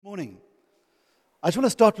Morning. I just want to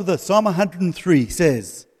start with this. Psalm 103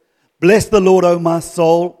 says, "Bless the Lord, O my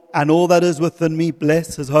soul, and all that is within me.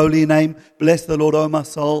 Bless his holy name. Bless the Lord, O my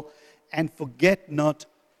soul, and forget not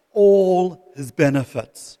all his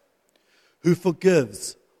benefits, who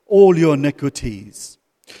forgives all your iniquities,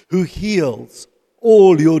 who heals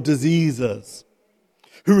all your diseases,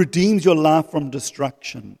 who redeems your life from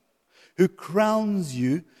destruction, who crowns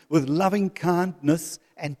you with loving kindness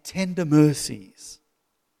and tender mercies,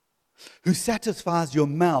 who satisfies your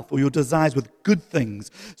mouth or your desires with good things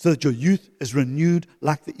so that your youth is renewed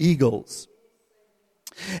like the eagles."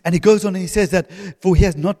 And he goes on and he says that, "For he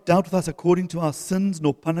has not dealt with us according to our sins,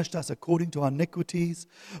 nor punished us according to our iniquities.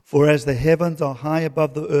 For as the heavens are high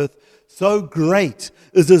above the earth, so great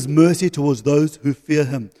is his mercy towards those who fear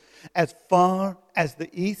him. As far as the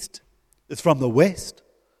east is from the west,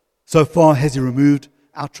 so far has he removed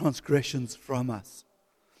our transgressions from us."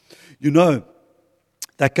 You know,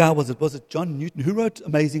 that guy, was it John Newton? Who wrote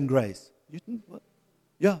Amazing Grace? Newton? What?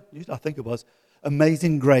 Yeah, Newton, I think it was.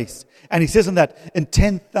 Amazing Grace. And he says in that, in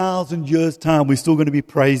 10,000 years' time, we're still going to be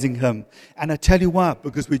praising him. And I tell you why,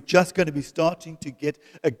 because we're just going to be starting to get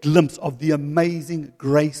a glimpse of the amazing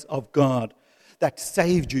grace of God that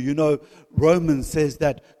saved you. You know, Romans says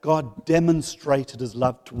that God demonstrated his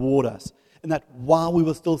love toward us, and that while we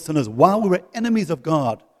were still sinners, while we were enemies of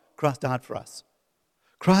God, Christ died for us.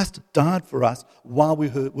 Christ died for us while we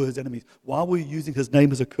were his enemies. While we were using his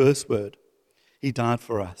name as a curse word, he died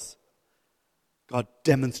for us. God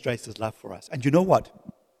demonstrates his love for us. And you know what?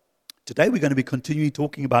 Today we're going to be continuing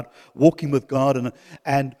talking about walking with God.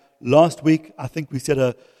 And last week, I think we said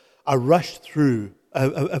I rushed through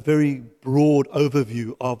a very broad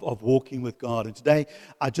overview of walking with God. And today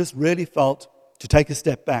I just really felt to take a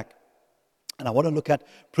step back. And I want to look at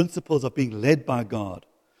principles of being led by God.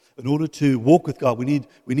 In order to walk with God, we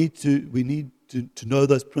need to know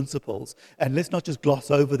those principles, and let's not just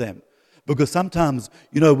gloss over them, because sometimes,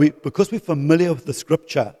 you know, because we're familiar with the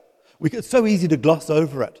Scripture, it's so easy to gloss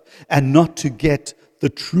over it and not to get the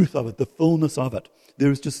truth of it, the fullness of it.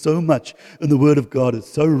 There is just so much in the Word of God.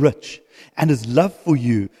 It's so rich, and His love for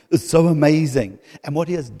you is so amazing, and what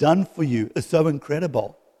He has done for you is so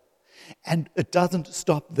incredible. And it doesn't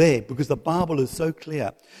stop there, because the Bible is so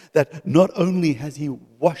clear that not only has He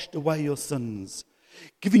washed away your sins,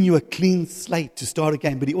 giving you a clean slate to start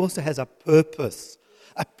again, but He also has a purpose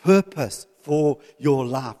for your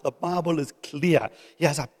life. The Bible is clear. He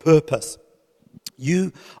has a purpose.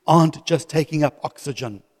 You aren't just taking up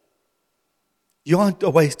oxygen. You aren't a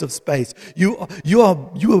waste of space. You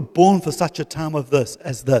were born for such a time as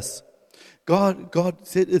this. God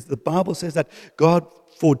said, the Bible says that God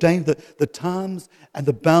ordained the times and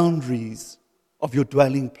the boundaries of your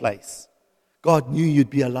dwelling place. God knew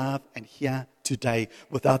you'd be alive and here today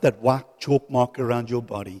without that white chalk mark around your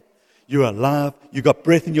body. You're alive, you got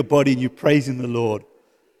breath in your body, and you're praising the Lord.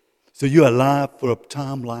 So you're alive for a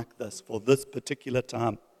time like this, for this particular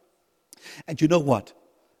time. And you know what?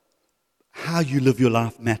 How you live your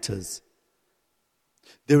life matters.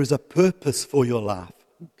 There is a purpose for your life.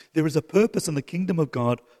 There is a purpose in the kingdom of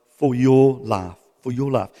God for your life.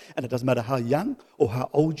 And it doesn't matter how young or how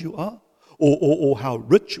old you are, or how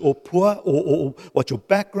rich or poor, or what your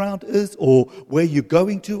background is, or where you're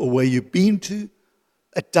going to, or where you've been to.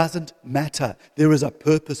 It doesn't matter. There is a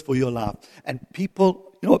purpose for your life. And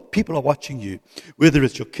people, you know what? People are watching you. Whether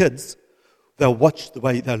it's your kids, they'll look at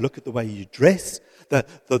the way you dress,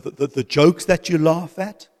 the jokes that you laugh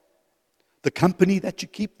at, the company that you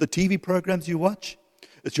keep, the TV programs you watch.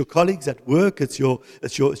 It's your colleagues at work, it's your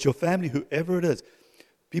family, whoever it is.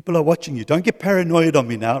 People are watching you. Don't get paranoid on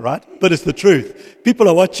me now, right? But it's the truth. People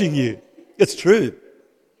are watching you. It's true.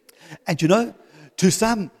 And you know, to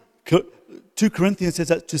some, 2 Corinthians says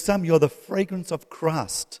that to some you're the fragrance of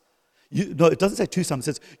Christ. It doesn't say to some, it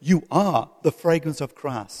says you are the fragrance of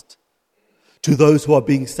Christ to those who are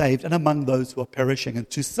being saved and among those who are perishing. And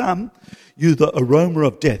to some, you're the aroma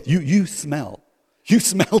of death. You smell. You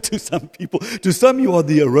smell to some people. To some, you are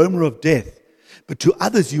the aroma of death. But to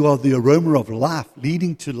others, you are the aroma of life,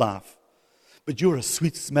 leading to life. But you're a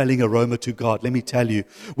sweet-smelling aroma to God, let me tell you.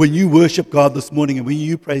 When you worship God this morning and when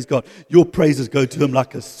you praise God, your praises go to Him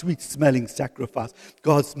like a sweet-smelling sacrifice.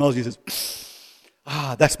 God smells you and says,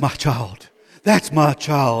 that's my child. That's my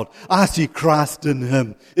child. I see Christ in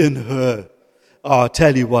him, in her. I'll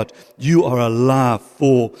tell you what, you are alive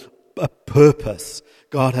for a purpose.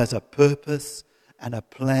 God has a purpose and a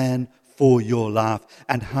plan for your life,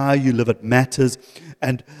 and how you live it matters.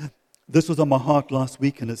 And this was on my heart last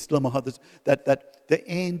week, and it's still on my heart, that the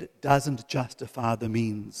end doesn't justify the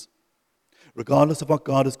means. Regardless of what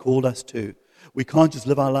God has called us to, we can't just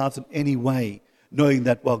live our lives in any way knowing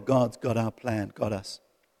that, well, God's got our plan, got us.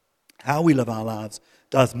 How we live our lives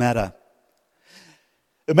does matter.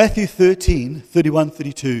 In Matthew 13, 31,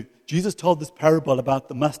 32, Jesus told this parable about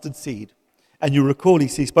the mustard seed. And you recall, he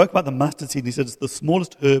spoke about the mustard seed, and he said it's the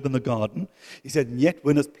smallest herb in the garden. He said, and yet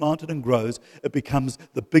when it's planted and grows, it becomes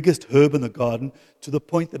the biggest herb in the garden to the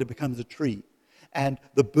point that it becomes a tree. And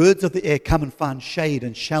the birds of the air come and find shade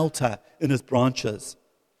and shelter in its branches.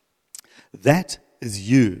 That is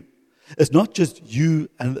you. It's not just you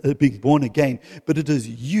and being born again, but it is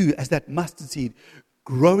you as that mustard seed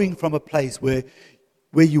growing from a place where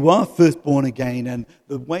you are first born again and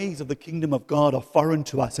the ways of the kingdom of God are foreign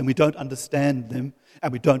to us and we don't understand them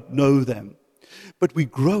and we don't know them. But we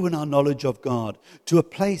grow in our knowledge of God to a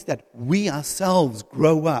place that we ourselves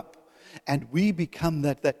grow up and we become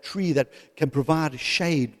that tree that can provide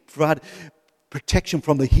shade, provide protection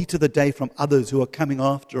from the heat of the day from others who are coming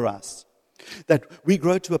after us. That we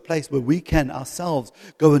grow to a place where we can ourselves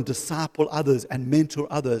go and disciple others and mentor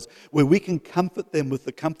others, where we can comfort them with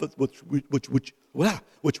the comfort which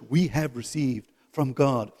we have received from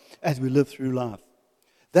God as we live through life.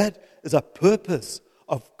 That is a purpose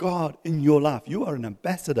of God in your life. You are an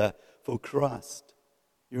ambassador for Christ.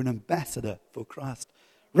 You're an ambassador for Christ.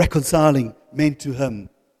 Reconciling men to Him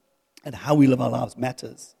and how we live our lives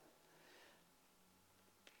matters.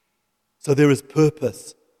 So there is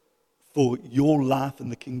purpose for your life in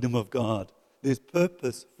the kingdom of God. There's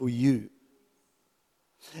purpose for you.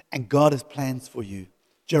 And God has plans for you.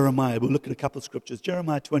 Jeremiah, we'll look at a couple of scriptures.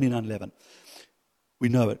 Jeremiah 29:11. We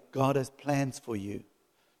know it. God has plans for you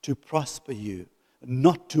to prosper you,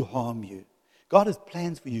 not to harm you. God has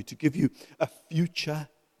plans for you to give you a future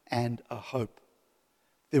and a hope.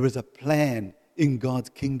 There is a plan in God's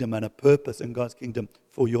kingdom and a purpose in God's kingdom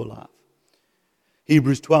for your life.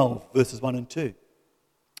 Hebrews 12, verses 1 and 2.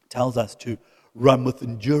 Tells us to run with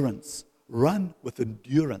endurance. Run with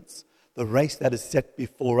endurance. The race that is set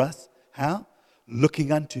before us. How?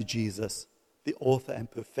 Looking unto Jesus, the author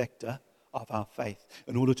and perfecter of our faith.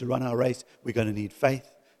 In order to run our race, we're going to need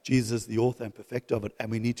faith. Jesus is the author and perfecter of it,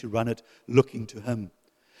 and we need to run it looking to Him.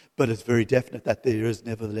 But it's very definite that there is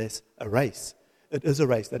nevertheless a race. It is a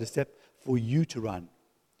race that is set for you to run.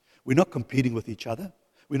 We're not competing with each other.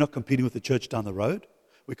 We're not competing with the church down the road.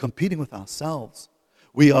 We're competing with ourselves.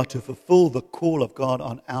 We are to fulfill the call of God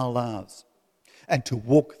on our lives and to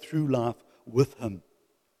walk through life with Him.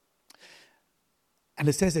 And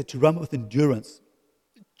it says that to run with endurance,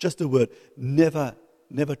 just a word, never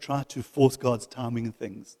try to force God's timing in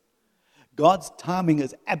things. God's timing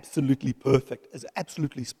is absolutely perfect, is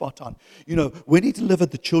absolutely spot on. You know, when He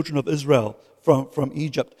delivered the children of Israel from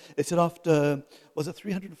Egypt, it said after, was it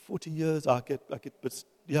 340 years?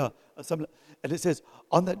 And it says,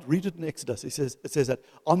 on that, read it in Exodus, it says that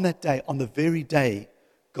on that day, on the very day,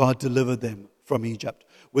 God delivered them from Egypt.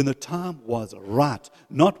 When the time was right,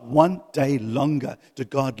 not one day longer did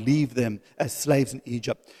God leave them as slaves in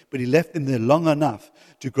Egypt, but He left them there long enough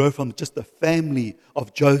to grow from just the family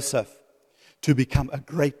of Joseph to become a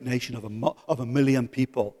great nation of a million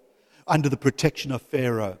people under the protection of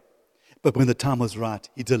Pharaoh. But when the time was right,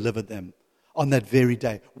 He delivered them on that very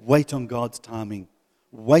day. Wait on God's timing.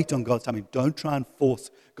 Wait on God's timing. Don't try and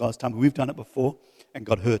force God's timing. We've done it before and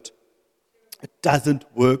got hurt. It doesn't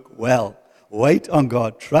work well. Wait on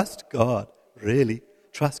God. Trust God. Really.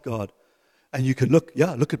 Trust God. And you can look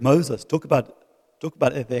at Moses. Talk about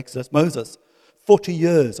the Exodus. Moses, 40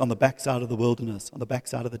 years on the backside of the wilderness, on the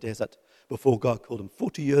backside of the desert, before God called him.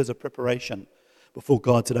 40 years of preparation before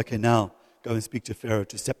God said, okay, now go and speak to Pharaoh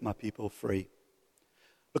to set my people free.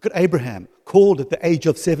 Look at Abraham, called at the age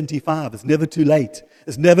of 75. It's never too late.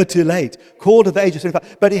 It's never too late. Called at the age of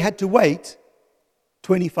 75. But he had to wait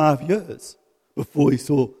 25 years before he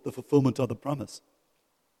saw the fulfillment of the promise.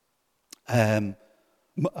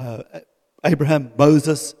 Abraham,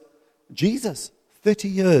 Moses, Jesus, 30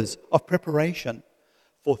 years of preparation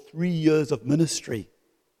for 3 years of ministry.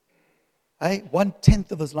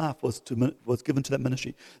 1/10 of his life was given to that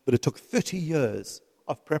ministry, but it took 30 years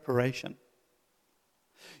of preparation.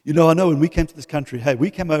 You know, I know when we came to this country, we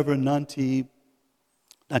came over in 98.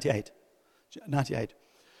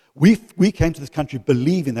 We came to this country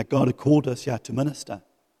believing that God had called us here to minister.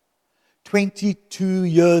 22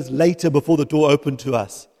 years later before the door opened to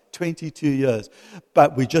us. 22 years.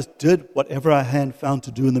 But we just did whatever our hand found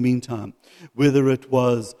to do in the meantime. Whether it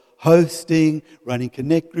was hosting, running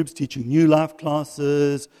connect groups, teaching new life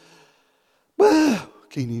classes,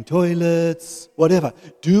 cleaning toilets, whatever.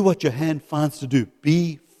 Do what your hand finds to do.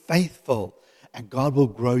 Be faithful, and God will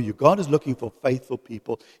grow you. God is looking for faithful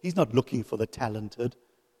people. He's not looking for the talented.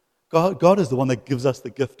 God is the one that gives us the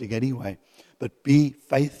gifting anyway. But be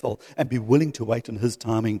faithful and be willing to wait on His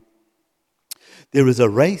timing. There is a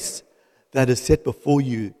race that is set before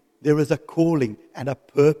you. There is a calling and a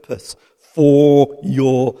purpose for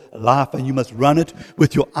your life, and you must run it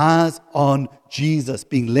with your eyes on Jesus,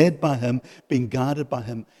 being led by Him, being guided by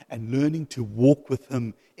Him, and learning to walk with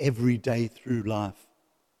Him every day through life.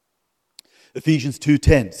 Ephesians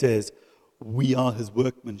 2:10 says, we are His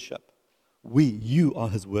workmanship. You are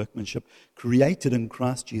His workmanship, created in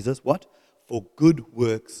Christ Jesus, what? For good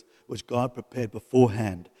works, which God prepared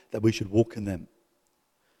beforehand, that we should walk in them.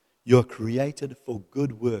 You're created for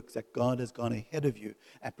good works that God has gone ahead of you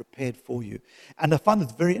and prepared for you. And I find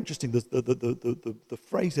this very interesting, the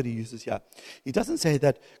phrase that he uses here. He doesn't say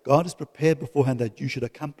that God has prepared beforehand that you should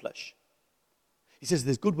accomplish. He says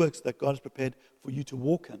there's good works that God has prepared for you to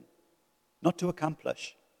walk in, not to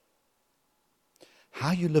accomplish.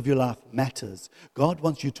 How you live your life matters. God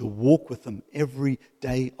wants you to walk with Him every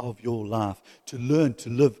day of your life, to learn to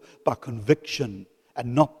live by conviction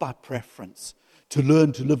and not by preference, to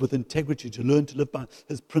learn to live with integrity, to learn to live by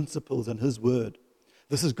His principles and His word.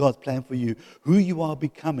 This is God's plan for you. Who you are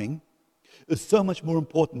becoming is so much more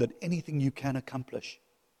important than anything you can accomplish.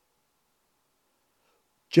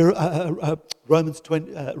 Romans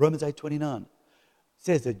 8:29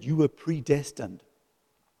 says that you were predestined.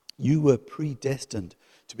 You were predestined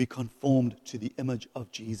to be conformed to the image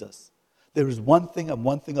of Jesus. There is one thing and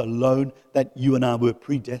one thing alone that you and I were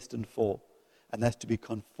predestined for, and that's to be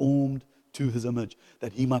conformed to His image,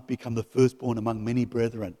 that He might become the firstborn among many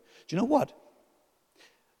brethren. Do you know what?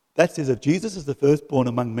 That says if Jesus is the firstborn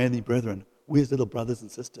among many brethren, we're His little brothers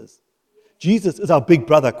and sisters. Jesus is our big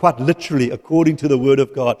brother, quite literally, according to the Word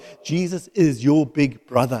of God. Jesus is your big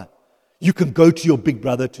brother. You can go to your big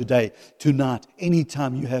brother today, tonight,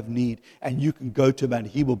 anytime you have need, and you can go to Him and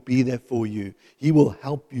He will be there for you. He will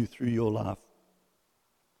help you through your life.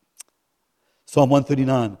 Psalm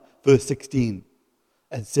 139, verse 16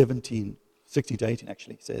 and 17, 16 to 18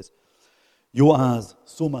 actually says, your eyes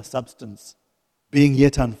saw my substance, being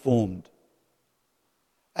yet unformed.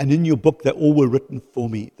 And in your book they all were written for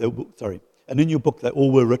me. And in your book they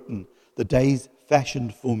all were written, the days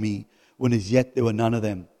fashioned for me, when as yet there were none of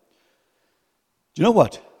them. Do you know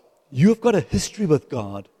what? You've got a history with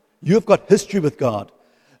God. You've got history with God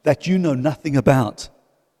that you know nothing about.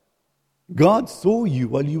 God saw you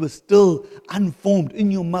while you were still unformed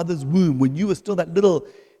in your mother's womb, when you were still that little,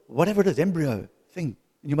 whatever it is, embryo thing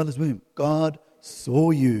in your mother's womb. God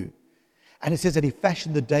saw you. And it says that He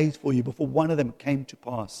fashioned the days for you before one of them came to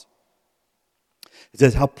pass. It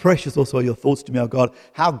says, how precious also are your thoughts to me, O God.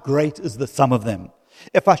 How great is the sum of them.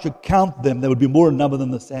 If I should count them, there would be more in number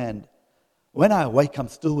than the sand. When I awake, I'm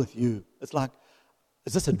still with you. It's like,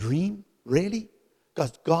 is this a dream? Really?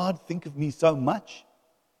 Does God think of me so much?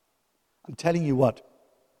 I'm telling you what.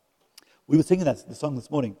 We were singing the song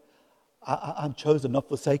this morning. I'm chosen, not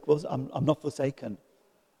forsaken. I'm not forsaken.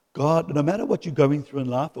 God, no matter what you're going through in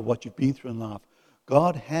life or what you've been through in life,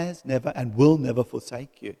 God has never and will never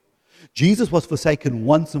forsake you. Jesus was forsaken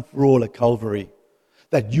once and for all at Calvary,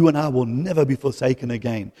 that you and I will never be forsaken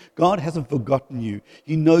again. God hasn't forgotten you.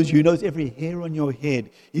 He knows you. He knows every hair on your head.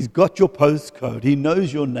 He's got your postcode. He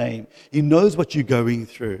knows your name. He knows what you're going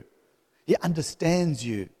through. He understands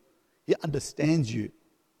you. He understands you.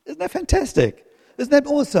 Isn't that fantastic? Isn't that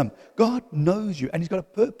awesome? God knows you, and He's got a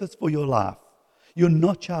purpose for your life. You're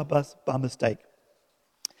not child by mistake.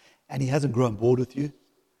 And He hasn't grown bored with you.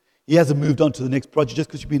 He hasn't moved on to the next project just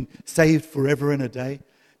because you've been saved forever and a day.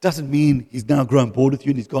 Doesn't mean He's now grown bored with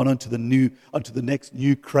you and He's gone on to the next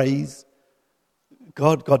new craze.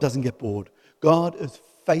 God doesn't get bored. God is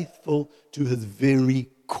faithful to His very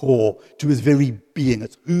core, to His very being.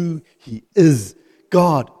 It's who He is.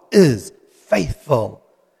 God is faithful.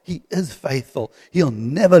 He is faithful. He'll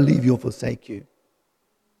never leave you or forsake you.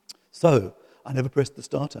 So, I never pressed the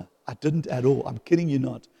starter. I didn't at all. I'm kidding you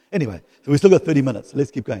not. Anyway, so we've still got 30 minutes. So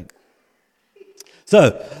let's keep going.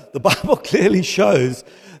 So, the Bible clearly shows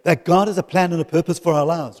that God has a plan and a purpose for our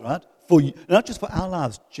lives, right? For you, not just for our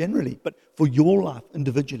lives generally, but for your life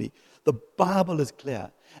individually. The Bible is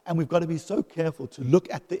clear. And we've got to be so careful to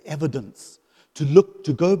look at the evidence,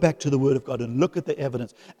 to go back to the Word of God and look at the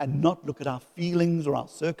evidence and not look at our feelings or our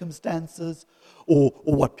circumstances or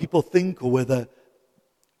what people think or whether.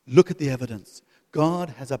 Look at the evidence. God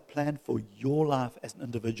has a plan for your life as an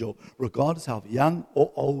individual, regardless how young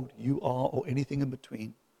or old you are or anything in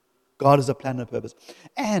between. God has a plan and a purpose.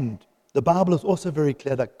 And the Bible is also very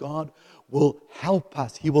clear that God will help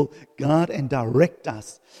us. He will guide and direct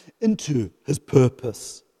us into His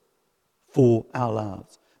purpose for our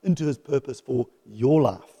lives, into His purpose for your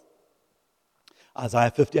life.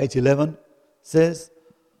 Isaiah 58:11 says,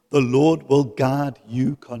 the Lord will guard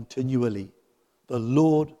you continually. The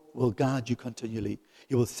Lord will guard you continually.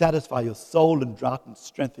 He will satisfy your soul in drought and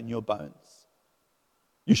strengthen your bones.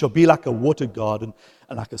 You shall be like a watered garden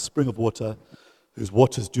and like a spring of water whose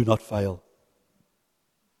waters do not fail.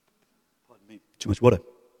 Pardon me, too much water.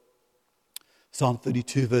 Psalm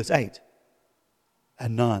 32 verse 8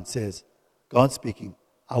 and 9 says, God speaking,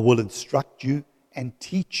 I will instruct you and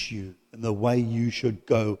teach you in the way you should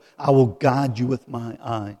go. I will guard you with my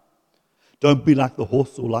eye. Don't be like the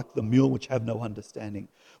horse or like the mule which have no understanding,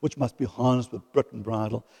 which must be harnessed with bit and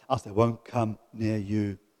bridle, else they won't come near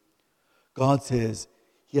you. God says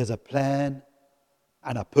He has a plan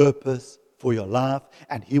and a purpose for your life,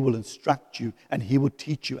 and He will instruct you, and He will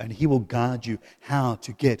teach you, and He will guide you how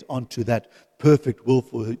to get onto that perfect will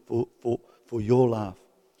for your life.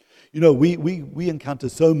 You know, we encounter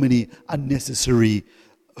so many unnecessary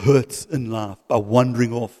hurts in life by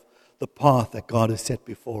wandering off the path that God has set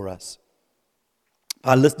before us,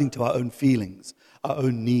 by listening to our own feelings, our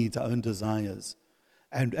own needs, our own desires.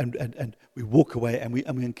 And we walk away and we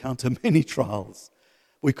encounter many trials.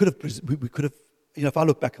 We could have, you know, if I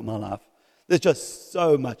look back on my life, there's just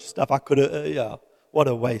so much stuff I could have, what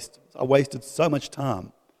a waste. I wasted so much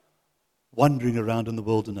time wandering around in the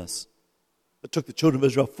wilderness. It took the children of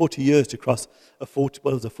Israel 40 years to cross it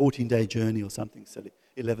was a 14-day journey or something silly,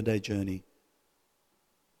 11-day journey.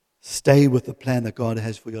 Stay with the plan that God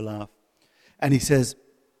has for your life. And He says,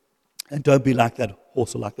 and don't be like that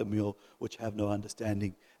horse or like the mule, which have no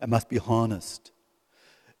understanding and must be harnessed.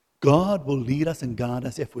 God will lead us and guide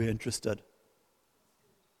us if we're interested.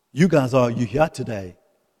 You guys are here today.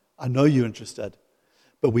 I know you're interested.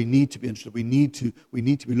 But we need to be interested. We need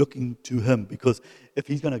to be looking to Him, because if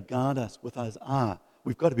He's going to guide us with His eye,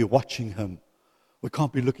 we've got to be watching Him. We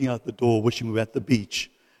can't be looking out the door wishing we were at the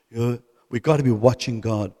beach. You know, we've got to be watching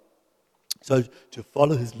God. So to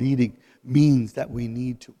follow His leading means that we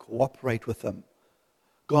need to cooperate with Him.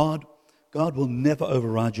 God will never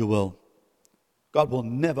override your will. God will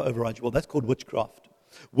never override your will. That's called witchcraft.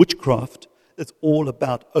 Witchcraft is all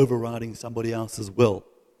about overriding somebody else's will.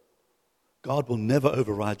 God will never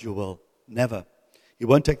override your will. Never. He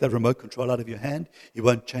won't take that remote control out of your hand. He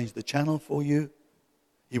won't change the channel for you.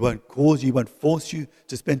 He won't cause you, He won't force you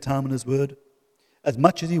to spend time in His Word. As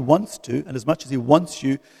much as He wants to, and as much as He wants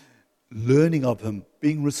you learning of Him,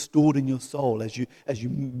 being restored in your soul as you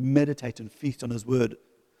meditate and feast on His Word,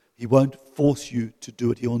 He won't force you to do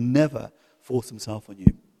it. He will never force Himself on you.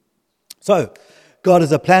 So, God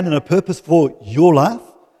has a plan and a purpose for your life,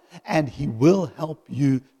 and He will help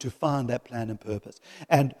you to find that plan and purpose.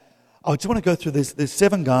 And I just want to go through this. There's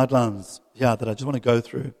 7 guidelines here that I just want to go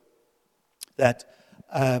through that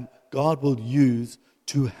God will use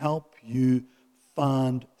to help you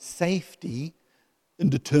find safety in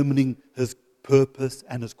determining His purpose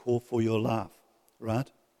and His call for your life,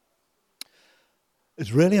 right?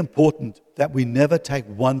 It's really important that we never take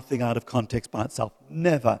one thing out of context by itself.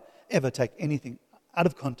 Never, ever take anything out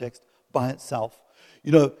of context by itself.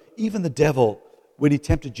 You know, even the devil, when he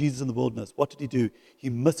tempted Jesus in the wilderness, what did he do? He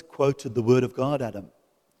misquoted the word of God at him.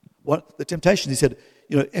 What the temptation, he said,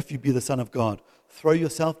 you know, if you be the Son of God, throw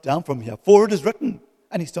yourself down from here, for it is written.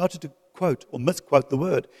 And he started to quote or misquote the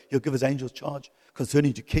word. He'll give His angels charge concerning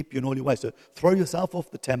you to keep you in all your ways. So throw yourself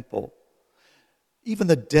off the temple. Even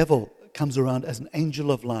the devil comes around as an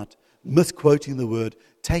angel of light, misquoting the word,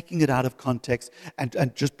 taking it out of context,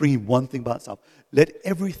 and just bringing one thing by itself. Let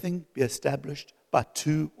everything be established by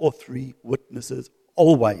 2 or 3 witnesses,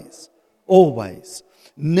 always. Always.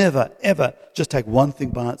 Never, ever just take one thing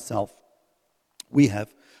by itself.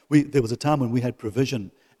 There was a time when we had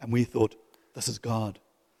provision and we thought, this is God.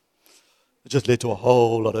 It just led to a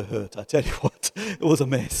whole lot of hurt. I tell you what, it was a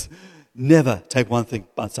mess. Never take one thing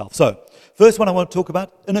by itself. So, first one I want to talk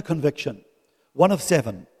about, inner conviction. One of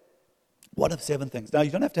 7. One of 7 things. Now, you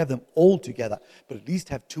don't have to have them all together, but at least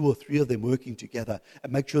have 2 or 3 of them working together,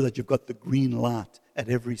 and make sure that you've got the green light at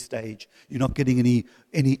every stage. You're not getting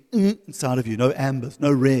any inside of you, no ambers,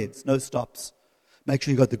 no reds, no stops. Make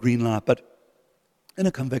sure you've got the green light. But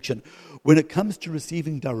inner conviction, when it comes to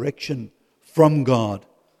receiving direction from God,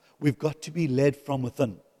 we've got to be led from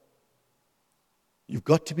within. You've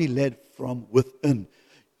got to be led from within.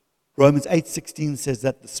 Romans 8:16 says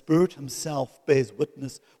that the Spirit Himself bears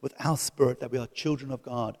witness with our spirit that we are children of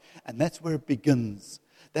God. And that's where it begins.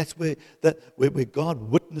 That's where God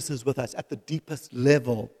witnesses with us at the deepest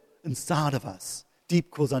level inside of us.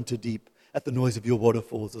 Deep calls unto deep at the noise of your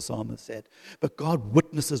waterfalls, the psalmist said. But God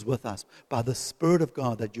witnesses with us by the Spirit of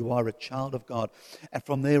God that you are a child of God. And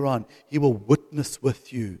from there on, He will witness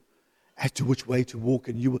with you as to which way to walk,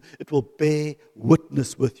 and it will bear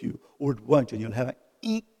witness with you, or it won't, and you'll have an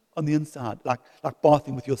ink on the inside, like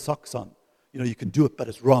bathing with your socks on. You can do it, but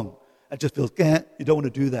it's wrong. It just feels, you don't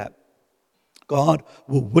want to do that. God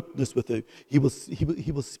will witness with you. He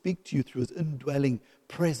will speak to you through His indwelling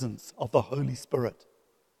presence of the Holy Spirit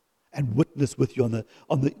and witness with you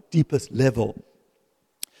on the deepest level.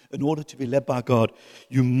 In order to be led by God,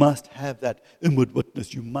 you must have that inward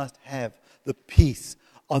witness. You must have the peace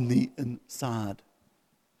on the inside.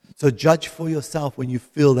 So judge for yourself when you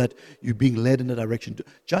feel that you're being led in a direction.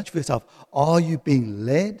 Judge for yourself. Are you being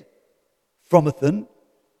led from within?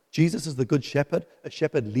 Jesus is the good shepherd. A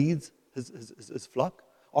shepherd leads his flock.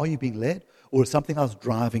 Are you being led? Or is something else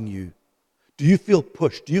driving you? Do you feel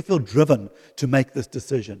pushed? Do you feel driven to make this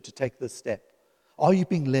decision, to take this step? Are you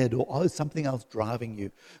being led, or is something else driving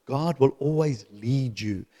you? God will always lead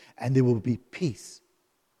you, and there will be peace.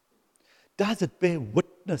 Does it bear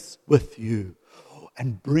witness with you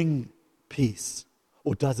and bring peace?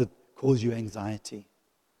 Or does it cause you anxiety?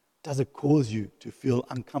 Does it cause you to feel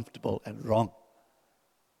uncomfortable and wrong?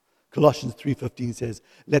 Colossians 3:15 says,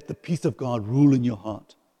 let the peace of God rule in your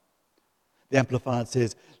heart. The Amplified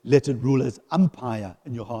says, let it rule as umpire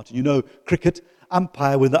in your heart. Cricket,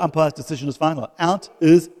 umpire, when the umpire's decision is final. Out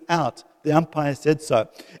is out. The umpire said so.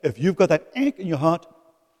 If you've got that ink in your heart,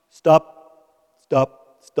 stop.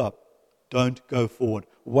 Don't go forward.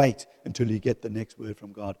 Wait until you get the next word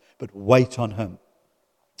from God. But wait on Him.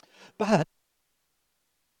 But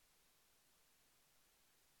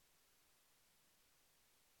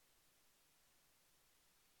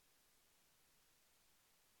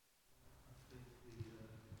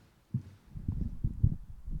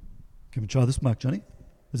can we try this mic, Johnny?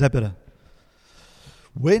 Is that better?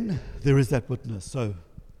 When there is that witness, so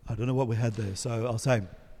I don't know what we had there, so I'll say,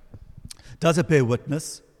 does it bear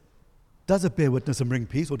witness? Does it bear witness and bring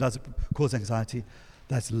peace, or does it cause anxiety?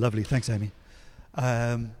 That's lovely. Thanks, Amy.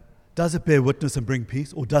 Does it bear witness and bring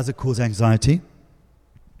peace, or does it cause anxiety?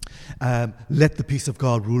 Let the peace of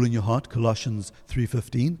God rule in your heart, Colossians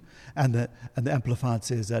 3:15. And the Amplified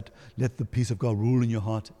says that let the peace of God rule in your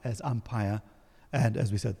heart as umpire. And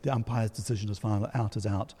as we said, the umpire's decision is final, out is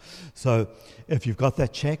out. So if you've got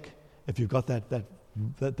that check, if you've got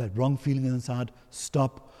that wrong feeling inside,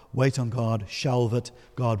 stop, wait on God, shelve it.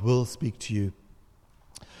 God will speak to you.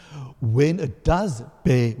 When it does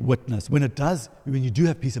bear witness, when you do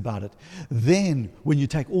have peace about it, then when you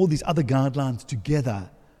take all these other guidelines together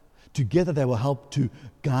they will help to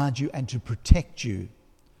guide you and to protect you.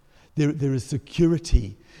 There is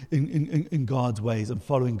security in God's ways and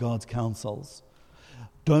following God's counsels.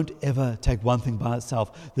 Don't ever take one thing by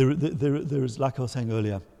itself. There is, like I was saying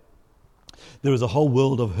earlier, there is a whole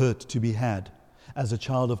world of hurt to be had as a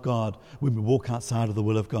child of God when we walk outside of the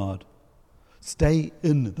will of God. Stay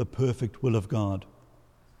in the perfect will of God.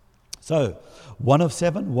 So, 1 of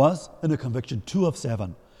 7 was inner conviction. 2 of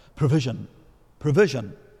 7, provision.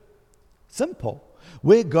 Provision. Simple.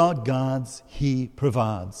 Where God guides, He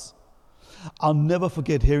provides. I'll never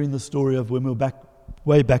forget hearing the story of when we were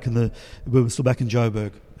we were still back in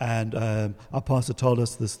Joburg, and our pastor told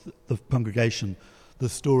us the congregation, the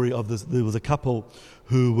story of this. There was a couple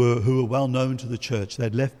who were well known to the church.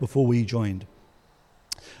 They'd left before we joined.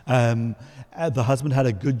 The husband had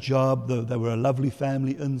a good job. They were a lovely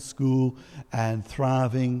family in school and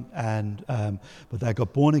thriving, but they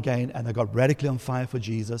got born again and they got radically on fire for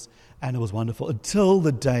Jesus, and it was wonderful until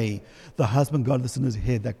the day the husband got this in his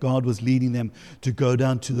head that God was leading them to go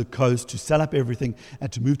down to the coast, to sell up everything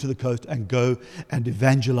and to move to the coast and go and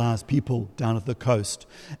evangelize people down at the coast.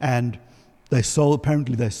 And they sold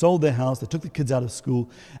their house, they took the kids out of school,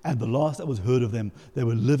 and the last that was heard of them, they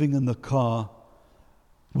were living in the car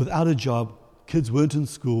without a job, kids weren't in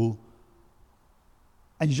school,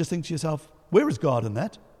 and you just think to yourself, where is God in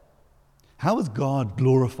that? How is God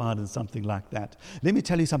glorified in something like that? Let me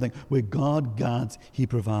tell you something. Where God guides, He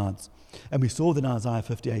provides. And we saw that in Isaiah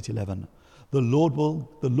 58:11. The Lord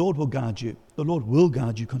will guide you. The Lord will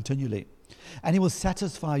guide you continually. And He will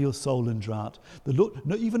satisfy your soul in drought. The Lord,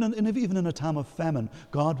 even in a time of famine,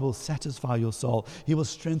 God will satisfy your soul. He will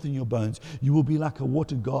strengthen your bones. You will be like a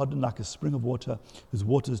watered garden, like a spring of water, whose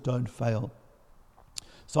waters don't fail.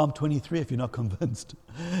 Psalm 23, if you're not convinced.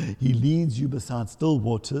 He leads you beside still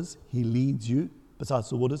waters. He leads you beside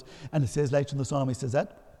still waters. And it says later in the Psalm, He says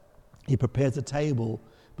that He prepares a table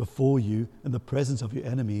before you in the presence of your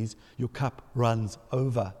enemies. Your cup runs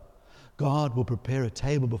over. God will prepare a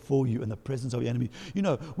table before you in the presence of your enemy.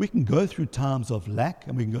 We can go through times of lack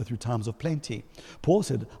and we can go through times of plenty. Paul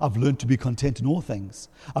said, I've learned to be content in all things.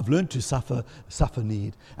 I've learned to suffer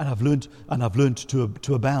need, and I've learned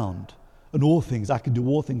to abound In all things, I can do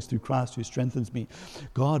all things through Christ who strengthens me.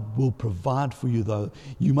 God will provide for you, though.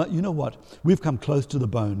 You know what? We've come close to the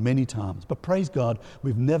bone many times, but praise God,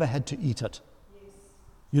 we've never had to eat it. Yes.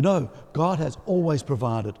 You know, God has always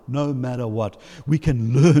provided, no matter what. We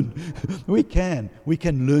can learn. We can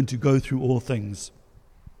learn to go through all things.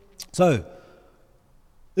 So,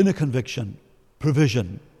 inner conviction,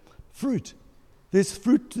 provision, fruit. There's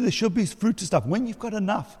fruit. There should be fruit to stuff. When you've got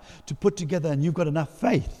enough to put together and you've got enough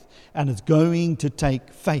faith, and it's going to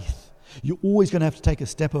take faith. You're always going to have to take a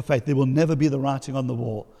step of faith. There will never be the writing on the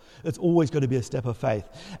wall. It's always going to be a step of faith.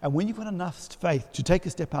 And when you've got enough faith to take a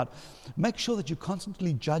step out, make sure that you're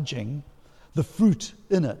constantly judging the fruit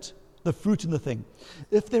in it, the fruit in the thing.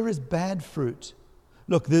 If there is bad fruit,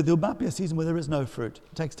 look, there might be a season where there is no fruit.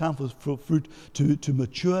 It takes time for fruit to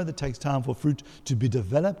mature. It takes time for fruit to be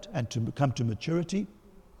developed and to come to maturity.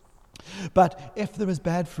 But if there is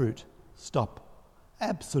bad fruit, stop.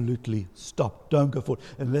 Absolutely stop. Don't go for it.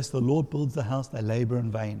 Unless the Lord builds the house, they labor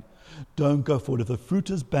in vain. Don't go for it. If the fruit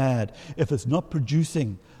is bad, if it's not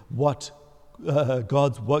producing what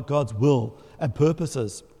God's will and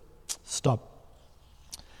purposes, stop.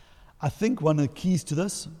 I think one of the keys to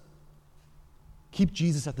this, keep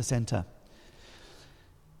Jesus at the center.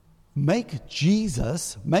 Make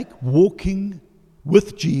walking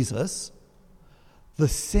with Jesus the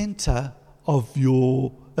center of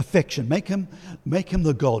your affection. Make him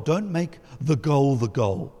the goal. Don't make the goal the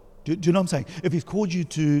goal. Do you know what I'm saying? If he's called you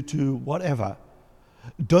to whatever,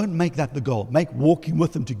 don't make that the goal. Make walking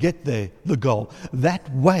with him to get there the goal.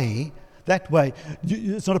 That way,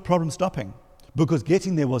 it's not a problem stopping, because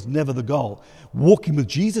getting there was never the goal. Walking with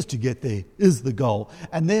Jesus to get there is the goal.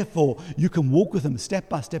 And therefore, you can walk with him step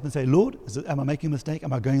by step and say, Lord, am I making a mistake?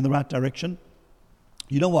 Am I going in the right direction?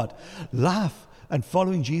 You know what? Life and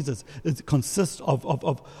following Jesus consists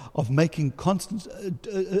of making constant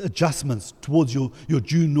adjustments towards your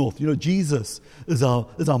due north. You know, Jesus is our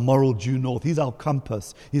moral due north. He's our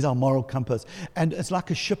compass. He's our moral compass. And it's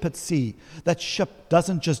like a ship at sea. That ship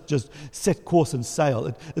doesn't just set course and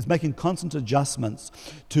sail. It's making constant adjustments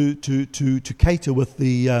to cater with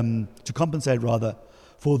to compensate rather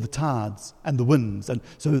for the tides and the winds. And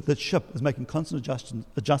so the ship is making constant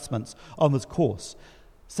adjustments on its course.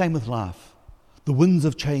 Same with life. The winds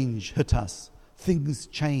of change hit us. Things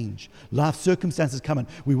change. Life circumstances come in.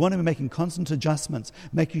 We want to be making constant adjustments,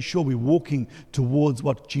 making sure we're walking towards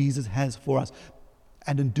what Jesus has for us.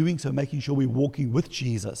 And in doing so, making sure we're walking with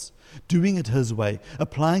Jesus, doing it his way,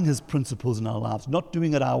 applying his principles in our lives, not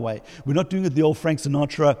doing it our way. We're not doing it the old Frank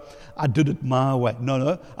Sinatra, I did it my way.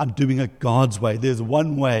 No, I'm doing it God's way. There's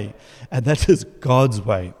one way, and that is God's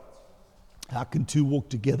way. How can two walk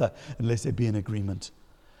together unless they be in agreement?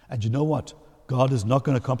 And you know what? God is not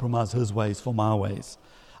going to compromise his ways for my ways.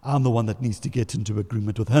 I'm the one that needs to get into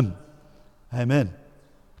agreement with him. Amen.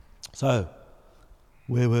 So,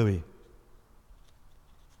 where were we?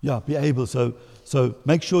 Yeah, be able. So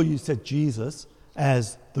make sure you set Jesus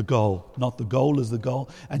as the goal. Not the goal as the goal.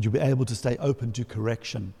 And you'll be able to stay open to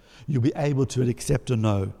correction. You'll be able to accept a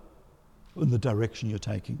no in the direction you're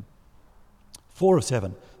taking. 4 of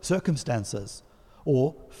 7, circumstances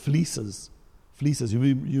or fleeces. Fleeces. You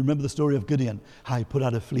remember the story of Gideon, how he put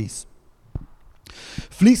out a fleece.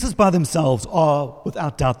 Fleeces by themselves are,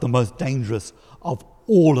 without doubt, the most dangerous of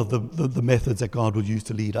all of the methods that God will use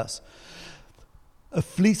to lead us. A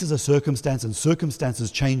fleece is a circumstance, and circumstances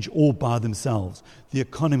change all by themselves. The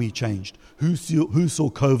economy changed. Who saw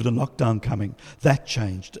COVID and lockdown coming? That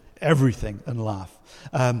changed everything in life.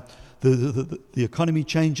 The economy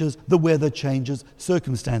changes, the weather changes,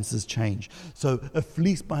 circumstances change. So a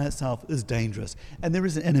fleece by itself is dangerous. And there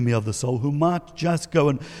is an enemy of the soul who might just go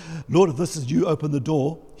and, Lord, if this is you, open the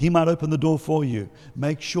door. He might open the door for you.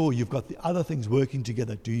 Make sure you've got the other things working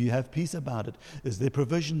together. Do you have peace about it? Is there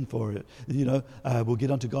provision for it? We'll get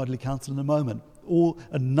onto godly counsel in a moment. Or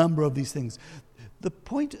a number of these things. The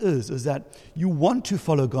point is that you want to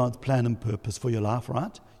follow God's plan and purpose for your life,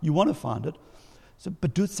 right? You want to find it.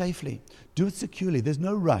 But do it safely. Do it securely. There's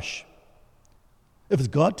no rush. If it's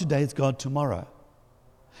God today, it's God tomorrow.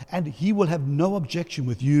 And he will have no objection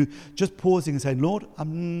with you just pausing and saying, Lord,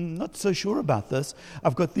 I'm not so sure about this.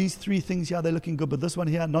 I've got these 3 things here, they're looking good, but this one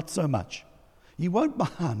here, not so much. He won't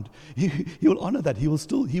mind. He will honor that.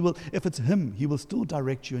 If it's him, he will still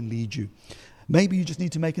direct you and lead you. Maybe you just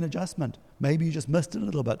need to make an adjustment. Maybe you just missed it a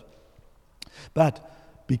little bit. But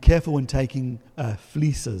be careful when taking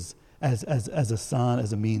fleeces as a sign,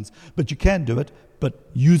 as a means. But you can do it, but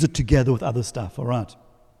use it together with other stuff, all right?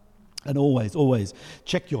 And always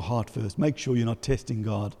check your heart first. Make sure you're not testing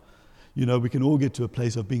God. You know, we can all get to a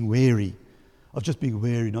place of being wary,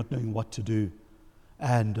 not knowing what to do.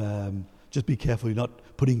 And Just be careful you're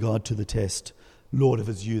not putting God to the test. Lord, if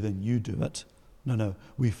it's you, then you do it. No,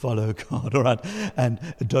 we follow God, all right? And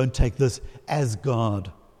don't take this as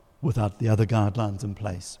God without the other guidelines in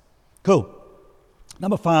place. Cool.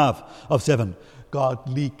 Number 5 of 7,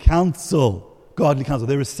 godly counsel. Godly counsel.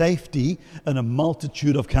 There is safety in a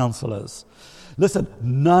multitude of counselors. Listen,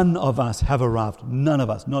 none of us have arrived. None of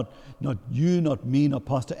us. Not you, not me, not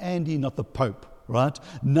Pastor Andy, not the Pope, right?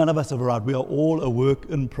 None of us have arrived. We are all a work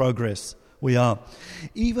in progress. We are.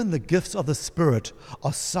 Even the gifts of the Spirit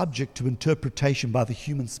are subject to interpretation by the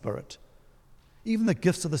human spirit. Even the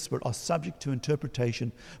gifts of the Spirit are subject to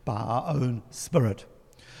interpretation by our own spirit.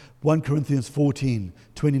 1 Corinthians 14,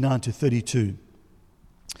 29 to 32.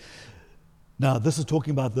 Now, this is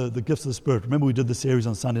talking about the gifts of the Spirit. Remember, we did the series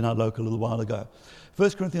on Sunday Night Local a little while ago.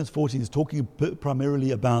 1 Corinthians 14 is talking primarily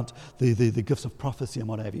about the gifts of prophecy and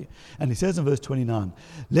what have you. And he says in verse 29,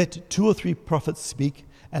 let 2 or 3 prophets speak,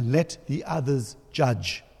 and let the others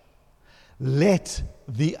judge. Let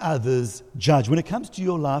the others judge. When it comes to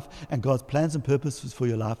your life and God's plans and purposes for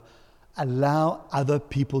your life, allow other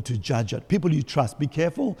people to judge it. People you trust. Be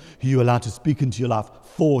careful who you allow to speak into your life,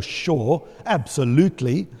 for sure.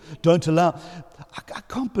 Absolutely. Don't allow. I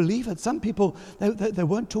can't believe it. Some people, they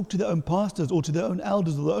won't talk to their own pastors or to their own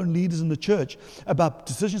elders or their own leaders in the church about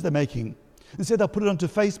decisions they're making. Instead, they'll put it onto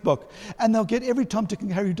Facebook, and they'll get every Tom, Dick,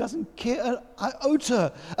 and Harry who doesn't care an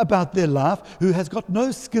iota about their life, who has got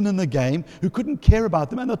no skin in the game, who couldn't care about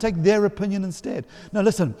them, and they'll take their opinion instead. Now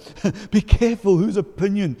listen, be careful whose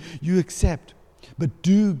opinion you accept, but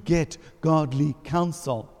do get godly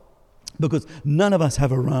counsel, because none of us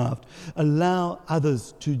have arrived. Allow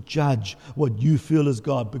others to judge what you feel is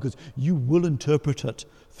God, because you will interpret it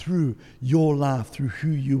through your life, through who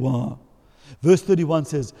you are. Verse 31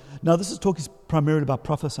 says, now this is talking primarily about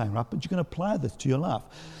prophesying, right? But you can apply this to your life.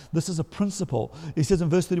 This is a principle. It says in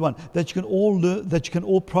verse 31 that you can all learn, that you can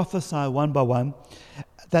all prophesy one by one,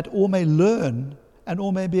 that all may learn and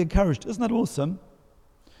all may be encouraged. Isn't that awesome?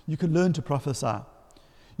 You can learn to prophesy.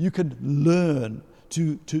 You can learn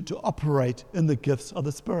to operate in the gifts of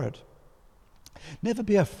the Spirit. Never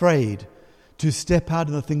be afraid to step out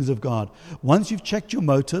in the things of God. Once you've checked your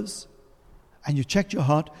motives, and you checked your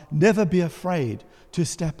heart, never be afraid to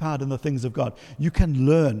step out in the things of God. You can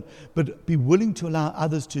learn, but be willing to allow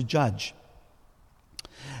others to judge.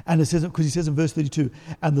 And it says, because he says in verse 32,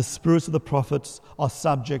 and the spirits of the prophets are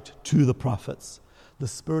subject to the prophets. The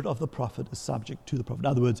spirit of the prophet is subject to the prophet. In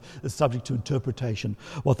other words, is subject to interpretation.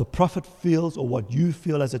 What the prophet feels or what you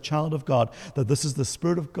feel as a child of God, that this is the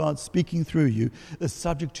Spirit of God speaking through you, is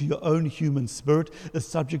subject to your own human spirit, is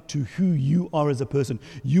subject to who you are as a person.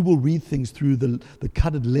 You will read things through the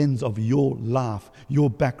colored lens of your life, your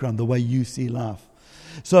background, the way you see life.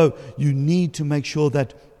 So you need to make sure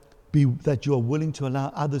that you are willing to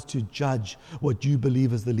allow others to judge what you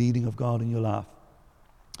believe is the leading of God in your life.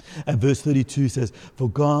 And verse 32 says, for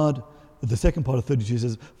God, the second part of 32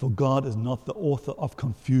 says, for God is not the author of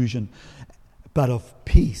confusion, but of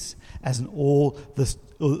peace, as in all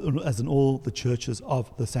the churches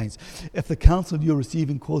of the saints. If the counsel you're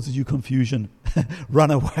receiving causes you confusion, run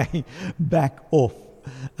away, back off.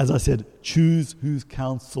 As I said, choose whose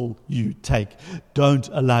counsel you take. Don't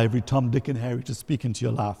allow every Tom, Dick, and Harry to speak into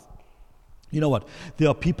your life. You know what? There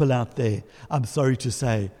are people out there, I'm sorry to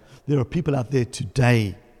say, there are people out there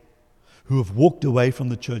today who have walked away from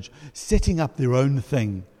the church, setting up their own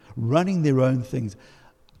thing, running their own things,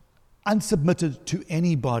 unsubmitted to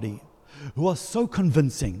anybody, who are so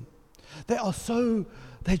convincing.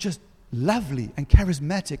 They're just lovely and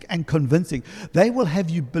charismatic and convincing. They will have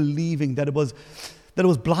you believing that it was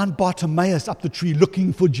blind Bartimaeus up the tree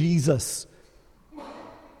looking for Jesus.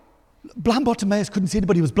 Blind Bartimaeus couldn't see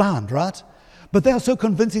anybody, he was blind, right? But they are so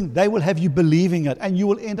convincing, they will have you believing it. And you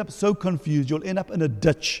will end up so confused. You'll end up in a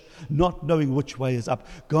ditch, not knowing which way is up.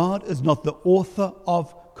 God is not the author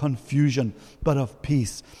of confusion, but of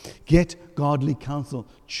peace. Get godly counsel.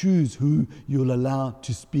 Choose who you'll allow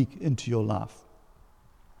to speak into your life.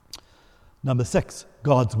 Number 6,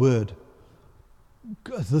 God's Word.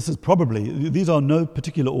 These are no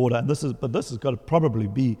particular order, but this has got to probably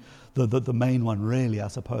be the main one, really, I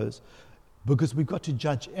suppose. Because we've got to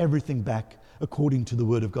judge everything back according to the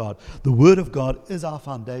Word of God. The Word of God is our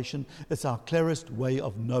foundation. It's our clearest way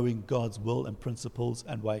of knowing God's will and principles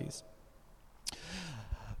and ways.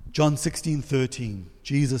 John 16:13,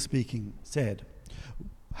 Jesus speaking, said,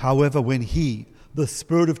 however, when He, the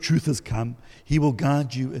Spirit of truth, has come, He will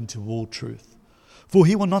guide you into all truth. For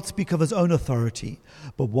He will not speak of His own authority,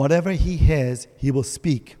 but whatever He hears, He will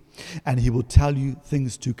speak, and He will tell you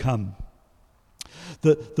things to come.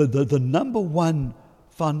 The number one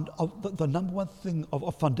the number one thing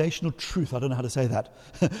of foundational truth, I don't know how to say that,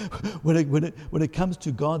 when it comes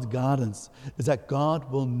to God's guidance, is that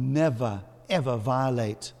God will never, ever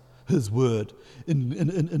violate His word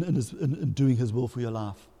in doing His will for your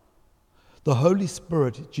life. The Holy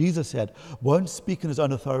Spirit, Jesus said, won't speak in His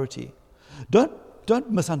own authority.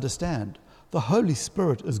 Don't misunderstand. The Holy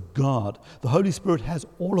Spirit is God. The Holy Spirit has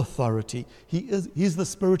all authority. He's the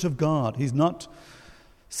Spirit of God. He's not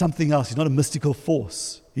something else. He's not a mystical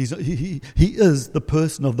force. He is the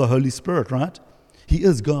person of the Holy Spirit, right? He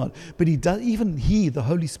is God. But the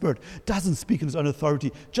Holy Spirit, doesn't speak in His own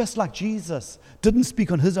authority, just like Jesus didn't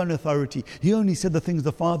speak on His own authority. He only said the things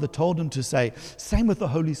the Father told Him to say. Same with the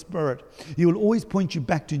Holy Spirit. He will always point you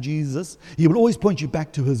back to Jesus. He will always point you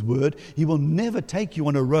back to His Word. He will never take you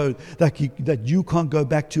on a road that you can't go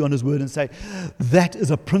back to on His Word and say, that is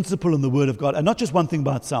a principle in the Word of God. And not just one thing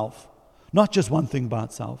by itself. Not just one thing by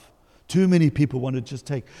itself. Too many people want to just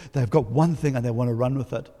they've got one thing and they want to run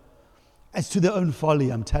with it. As to their own folly,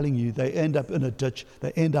 I'm telling you, they end up in a ditch,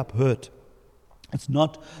 they end up hurt. It's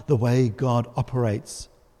not the way God operates.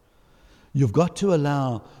 You've got to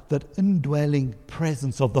allow that indwelling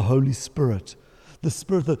presence of the Holy Spirit, the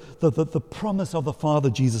Spirit, the promise of the Father.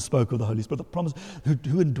 Jesus spoke of the Holy Spirit, the promise who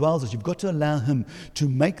indwells us. You've got to allow Him to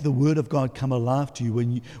make the Word of God come alive to you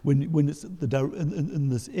when it's in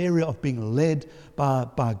this area of being led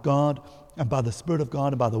by God, and by the Spirit of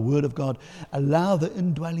God and by the Word of God. Allow the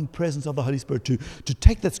indwelling presence of the Holy Spirit to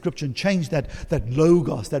take that scripture and change that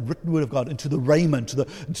logos, that written Word of God, into the rhema, into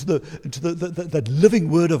that living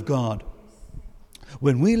Word of God.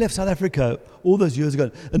 When we left South Africa all those years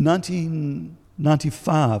ago, in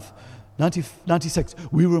 1995, 96,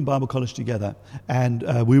 we were in Bible college together, and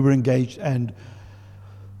we were engaged, and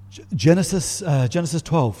Genesis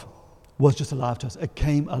 12 was just alive to us. It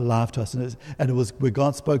came alive to us. And it was where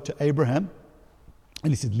God spoke to Abraham,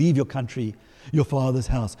 and He said, leave your country, your father's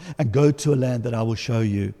house, and go to a land that I will show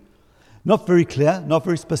you. Not very clear, not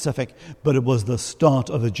very specific, but it was the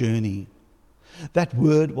start of a journey. That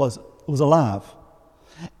word was alive.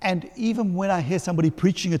 And even when I hear somebody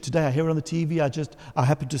preaching it today, I hear it on the TV, I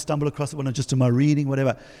happen to stumble across it when I'm just in my reading,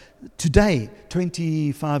 whatever. Today,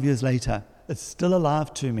 25 years later, it's still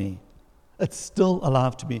alive to me. It's still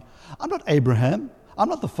alive to me. I'm not Abraham. I'm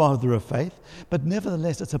not the father of faith. But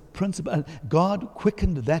nevertheless, it's a principle. And God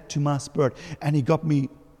quickened that to my spirit. And He got me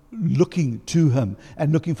looking to Him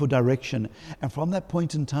and looking for direction. And from that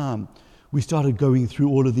point in time, we started going through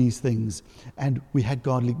all of these things. And we got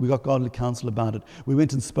godly counsel about it. We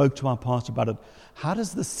went and spoke to our pastor about it. How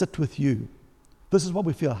does this sit with you? This is what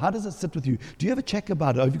we feel. How does it sit with you? Do you ever check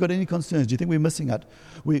about it? Have you got any concerns? Do you think we're missing it?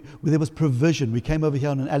 There was provision. We came over here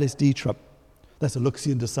on an LSD trip. That's a look-see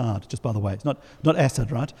and decide, just by the way. It's not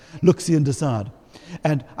acid, right? Look-see and decide.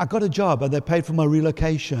 And I got a job, and they paid for my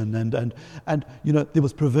relocation, and there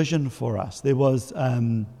was provision for us. There was,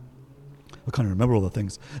 I can't remember all the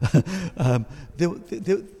things.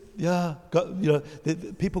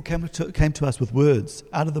 People came to us with words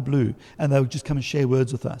out of the blue, and they would just come and share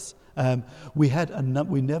words with us. We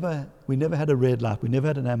never had a red light. We never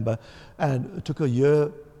had an amber, and it took a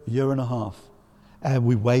year and a half. And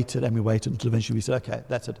we waited until eventually we said, okay,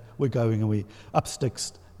 that's it, we're going, and we up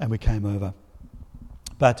sticks and we came over.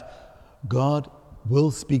 But God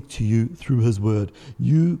will speak to you through His Word.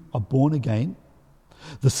 You are born again.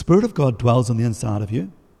 The Spirit of God dwells on the inside of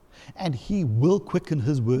you, and He will quicken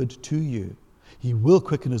His Word to you. He will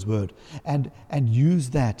quicken His Word and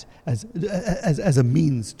use that as a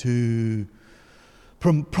means to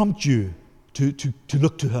prompt you to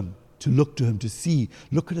look to Him, to see,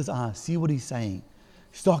 look at His eyes, see what He's saying.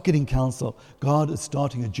 Start getting counsel. God is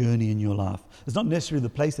starting a journey in your life. It's not necessarily the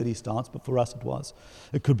place that He starts, but for us it was.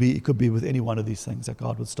 It could be with any one of these things that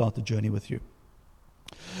God would start the journey with you.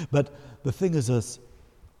 But the thing is this,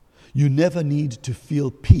 you never need to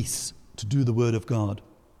feel peace to do the Word of God.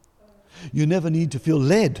 You never need to feel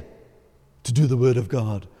led to do the Word of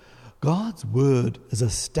God. God's Word is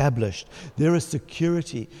established. There is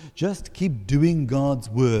security. Just keep doing God's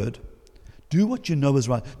Word. Do what you know is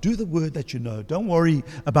right. Do the Word that you know. Don't worry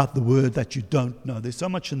about the Word that you don't know. There's so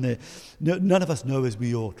much in there. None of us know as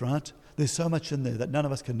we ought, right? There's so much in there that none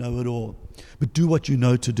of us can know at all. But do what you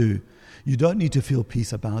know to do. You don't need to feel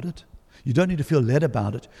peace about it. You don't need to feel led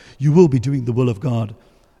about it. You will be doing the will of God.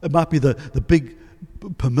 It might be the big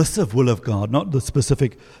permissive will of God, not the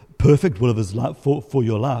specific perfect will of His life for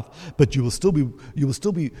your life, but you will still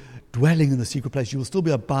be dwelling in the secret place. You will still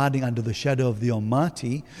be abiding under the shadow of the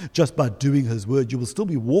Almighty just by doing His Word. You will still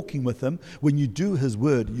be walking with Him. When you do His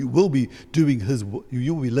Word, you will be doing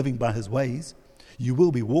you will be living by His ways. You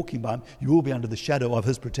will be walking by him. You will be under the shadow of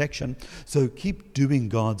his protection. So keep doing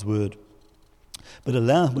God's word. But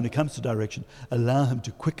allow him, when it comes to direction, allow him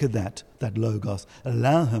to quicken that logos.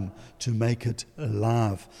 Allow him to make it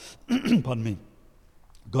alive. Pardon me.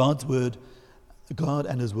 God's word, God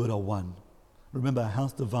and his word are one. Remember, a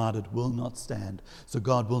house divided will not stand. So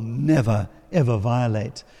God will never, ever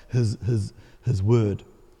violate his word.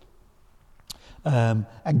 And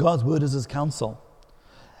God's word is his counsel.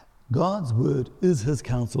 God's word is his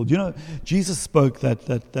counsel. You know, Jesus spoke that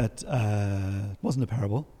wasn't a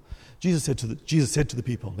parable. Jesus said to the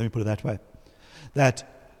people, let me put it that way, that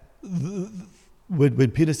when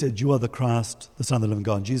Peter said, "You are the Christ, the Son of the living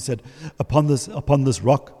God," Jesus said, upon this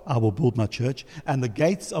rock I will build my church, and the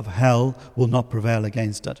gates of hell will not prevail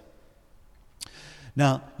against it.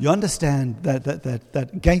 Now, you understand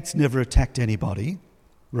that gates never attacked anybody,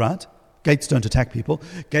 right? Gates don't attack people.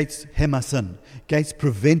 Gates hem us in. Gates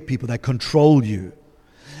prevent people. They control you.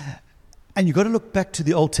 And you've got to look back to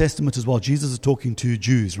the Old Testament as well. Jesus is talking to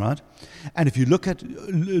Jews, right? And if you look at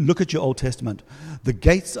your Old Testament, the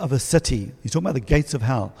gates of a city, he's talking about the gates of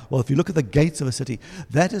hell. Well, if you look at the gates of a city,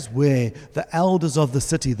 that is where the elders of the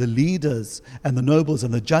city, the leaders and the nobles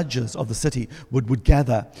and the judges of the city would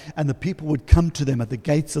gather. And the people would come to them at the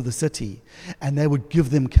gates of the city, and they would give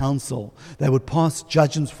them counsel. They would pass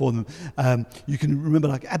judgments for them. You can remember,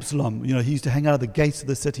 like Absalom, you know, he used to hang out at the gates of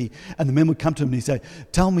the city, and the men would come to him and he'd say,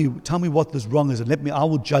 tell me what this wrong is, and I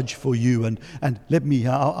will judge for you, and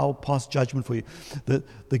I'll pass judgment for you.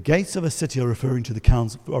 The gates of a city are referring to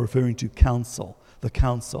counsel, the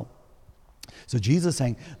council. So Jesus is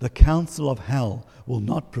saying the counsel of hell will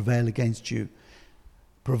not prevail against you,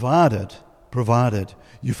 provided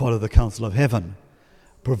you follow the counsel of heaven.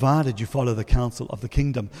 Provided you follow the counsel of the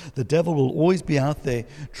kingdom. The devil will always be out there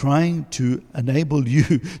trying to enable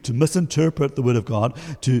you to misinterpret the word of God,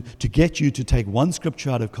 to get you to take one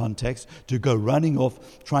scripture out of context, to go running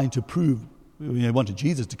off trying to prove, they wanted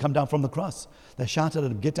Jesus to come down from the cross. They shouted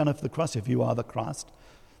at him, "Get down off the cross if you are the Christ."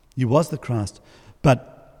 He was the Christ.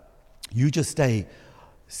 But you just stay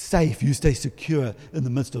safe, you stay secure in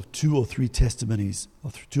the midst of 2 or 3 testimonies,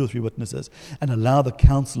 or 2 or 3 witnesses, and allow the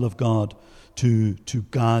counsel of God to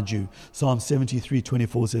guard you. Psalm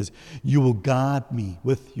 73:24 says, "You will guard me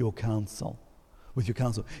with your counsel." With your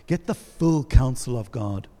counsel. Get the full counsel of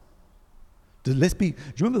God. Do you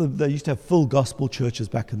remember they used to have full gospel churches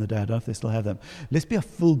back in the day? I don't know if they still have them. Let's be a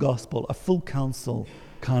full gospel, a full counsel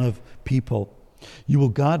kind of people. You will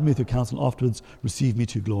guard me with your counsel, afterwards receive me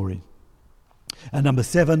to glory. And number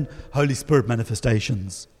 7, Holy Spirit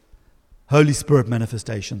manifestations. Holy Spirit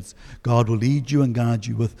manifestations. God will lead you and guide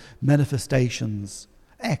you with manifestations,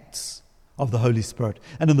 acts of the Holy Spirit.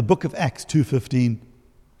 And in the book of Acts 2:15,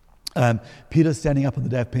 Peter standing up on the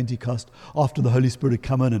day of Pentecost after the Holy Spirit had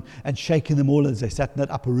come in and shaken them all as they sat in that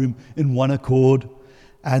upper room in one accord,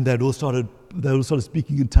 and they all started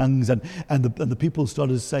speaking in tongues, and the people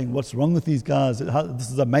started saying, "What's wrong with these guys?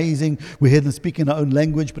 This is amazing. We hear them speaking our own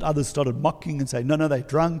language," but others started mocking and saying, "No, they're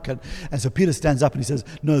drunk." And so Peter stands up and he says,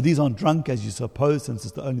 "No, these aren't drunk as you suppose, since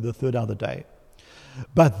it's only the 3rd hour of the day.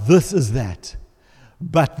 But this is that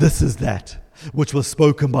which was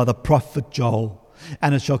spoken by the prophet Joel.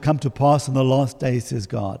 And it shall come to pass in the last days, says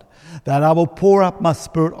God, that I will pour out my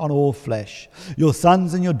spirit on all flesh. Your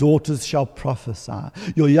sons and your daughters shall prophesy.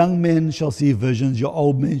 Your young men shall see visions. Your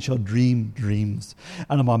old men shall dream dreams.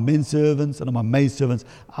 And on my men servants and on my maid servants,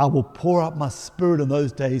 I will pour out my spirit in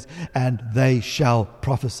those days, and they shall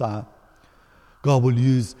prophesy." God will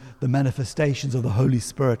use the manifestations of the Holy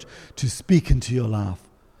Spirit to speak into your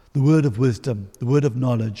life. The word of wisdom, the word of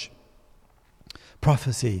knowledge,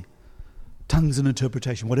 prophecy, tongues and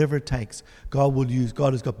interpretation, whatever it takes, God will use.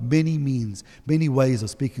 God has got many means, many ways of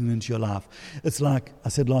speaking into your life. It's like I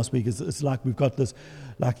said last week, it's like we've got this,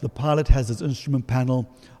 like the pilot has this instrument panel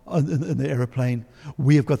in the aeroplane.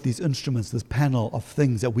 We have got these instruments, this panel of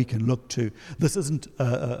things that we can look to. This isn't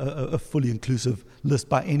a fully inclusive list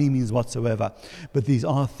by any means whatsoever, but these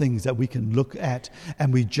are things that we can look at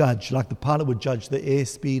and we judge, like the pilot would judge the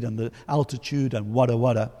airspeed and the altitude and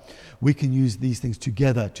wada. We can use these things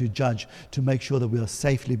together to judge, to make sure that we are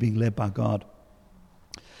safely being led by God.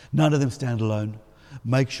 None of them stand alone.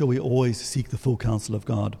 Make sure we always seek the full counsel of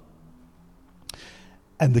God.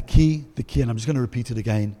 And the key, and I'm just going to repeat it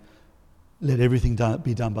again, let everything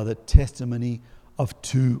be done by the testimony of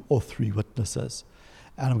 2 or 3 witnesses.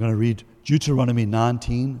 And I'm going to read Deuteronomy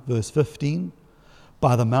 19, verse 15.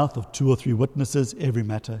 By the mouth of 2 or 3 witnesses, every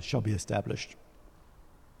matter shall be established.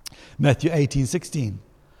 Matthew 18:16.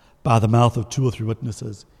 By the mouth of 2 or 3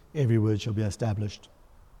 witnesses, every word shall be established.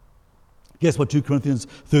 Guess what 2 Corinthians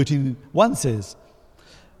 13:1 says?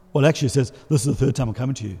 Well, actually, it says, this is the third time I'm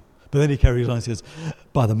coming to you. But then he carries on and says,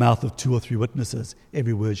 by the mouth of 2 or 3 witnesses,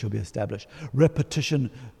 every word shall be established. Repetition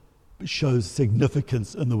shows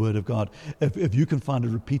significance in the Word of God. If you can find it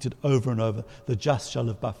repeated over and over, the just shall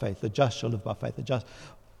live by faith, the just shall live by faith,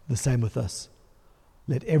 the same with us.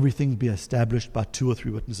 Let everything be established by 2 or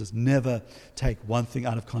 3 witnesses. Never take one thing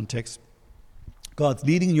out of context. God's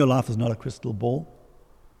leading in your life is not a crystal ball.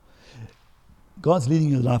 God's leading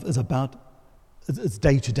in your life is it's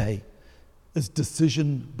day to day. It's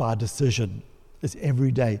decision by decision. It's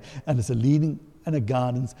every day. And it's a leading and a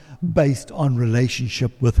guidance based on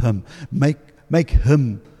relationship with Him. Make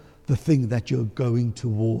Him the thing that you're going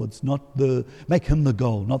towards. Make Him the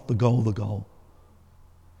goal, not the goal.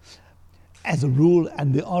 As a rule,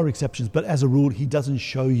 and there are exceptions, but as a rule, He doesn't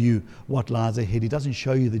show you what lies ahead. He doesn't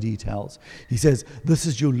show you the details. He says, "This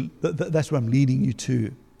is that's where I'm leading you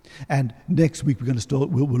to." And next week we'll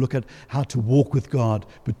look at how to walk with God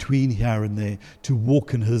between here and there, to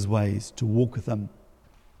walk in His ways, to walk with Him,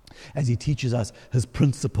 as He teaches us His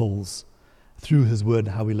principles through His Word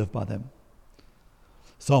and how we live by them.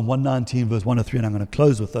 Psalm 119, verse 1 to 3, and I'm going to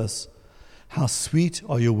close with this. How sweet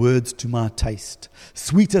are your words to my taste,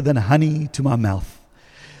 sweeter than honey to my mouth.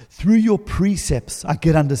 Through your precepts I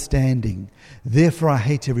get understanding, therefore I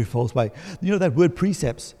hate every false way. You know that word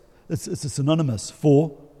precepts, it's a synonymous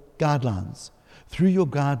for guidelines. Through your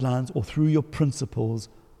guidelines or through your principles,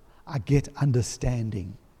 I get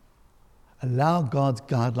understanding. Allow God's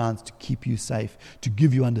guidelines to keep you safe, to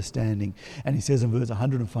give you understanding. And He says in verse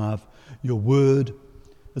 105, your word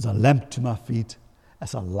is a lamp to my feet,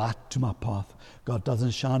 as a light to my path. God doesn't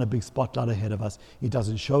shine a big spotlight ahead of us. He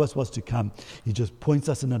doesn't show us what's to come. He just points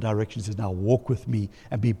us in a direction. He says, now walk with me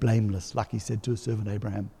and be blameless, like He said to His servant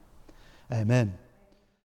Abraham. Amen.